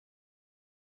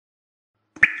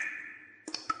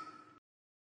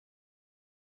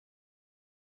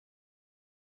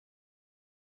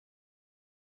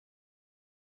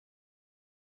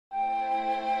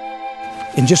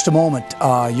In just a moment,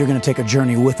 you're going to take a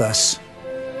journey with us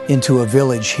into a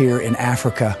village here in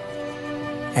Africa,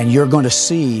 and you're going to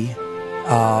see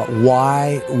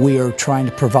why we are trying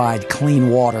to provide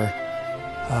clean water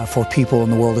for people in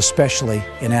the world, especially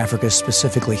in Africa,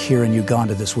 specifically here in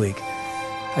Uganda this week.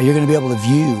 You're going to be able to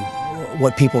view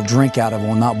what people drink out of and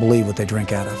will not believe what they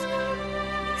drink out of.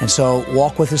 And so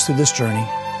walk with us through this journey.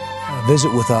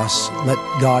 Visit with us. Let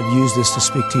God use this to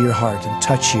speak to your heart and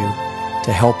touch you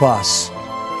to help us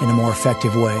in a more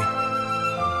effective way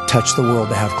touch the world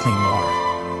to have clean water.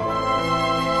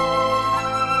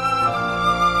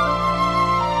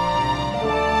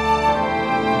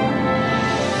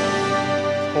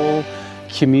 Whole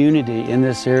community in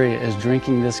this area is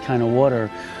drinking this kind of water.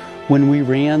 When we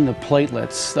ran the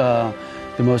platelets, the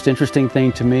most interesting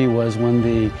thing to me was when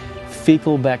the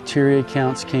fecal bacteria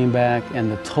counts came back and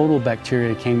the total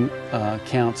bacteria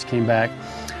counts came back.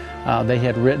 They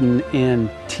had written in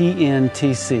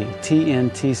TNTC,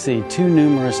 too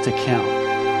numerous to count,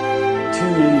 too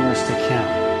numerous to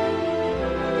count.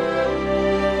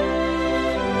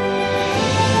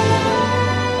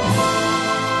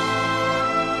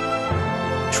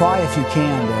 Try, if you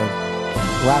can, to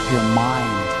wrap your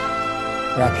mind,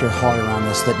 wrap your heart around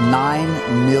this, that 9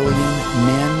 million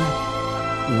men,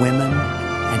 women,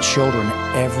 and children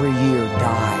every year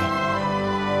die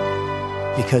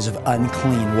because of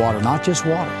unclean water. Not just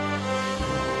water,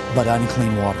 but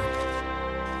unclean water.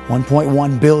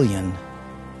 1.1 billion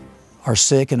are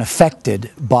sick and affected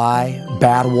by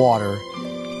bad water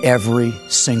every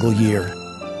single year.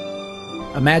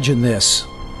 Imagine this.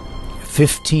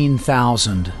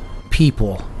 15,000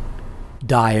 people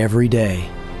die every day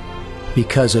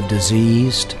because of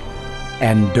diseased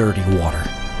and dirty water.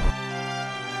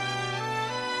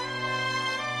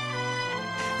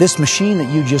 This machine that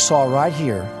you just saw right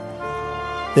here,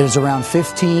 that is around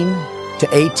 $15,000 to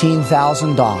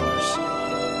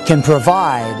 $18,000, can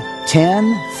provide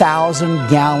 10,000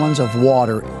 gallons of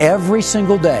water every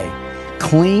single day,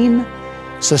 clean,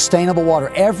 sustainable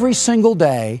water every single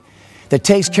day, that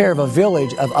takes care of a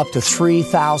village of up to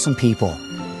 3,000 people.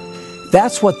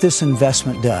 That's what this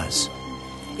investment does.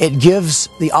 It gives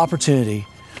the opportunity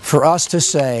for us to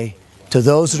say to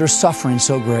those that are suffering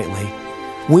so greatly,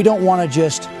 we don't want to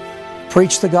just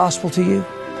preach the gospel to you.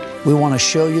 We want to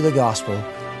show you the gospel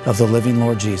of the living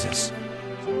Lord Jesus.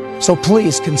 So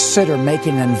please consider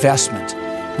making an investment,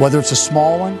 whether it's a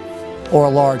small one or a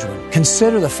large one.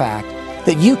 Consider the fact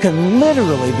that you can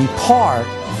literally be part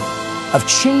of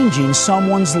changing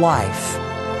someone's life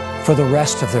for the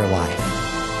rest of their life.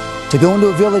 To go into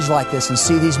a village like this and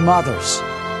see these mothers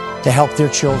to help their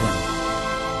children.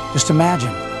 Just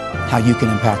imagine how you can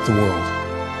impact the world.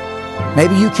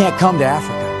 Maybe you can't come to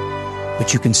Africa,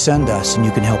 but you can send us and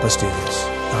you can help us do this.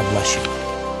 God bless you.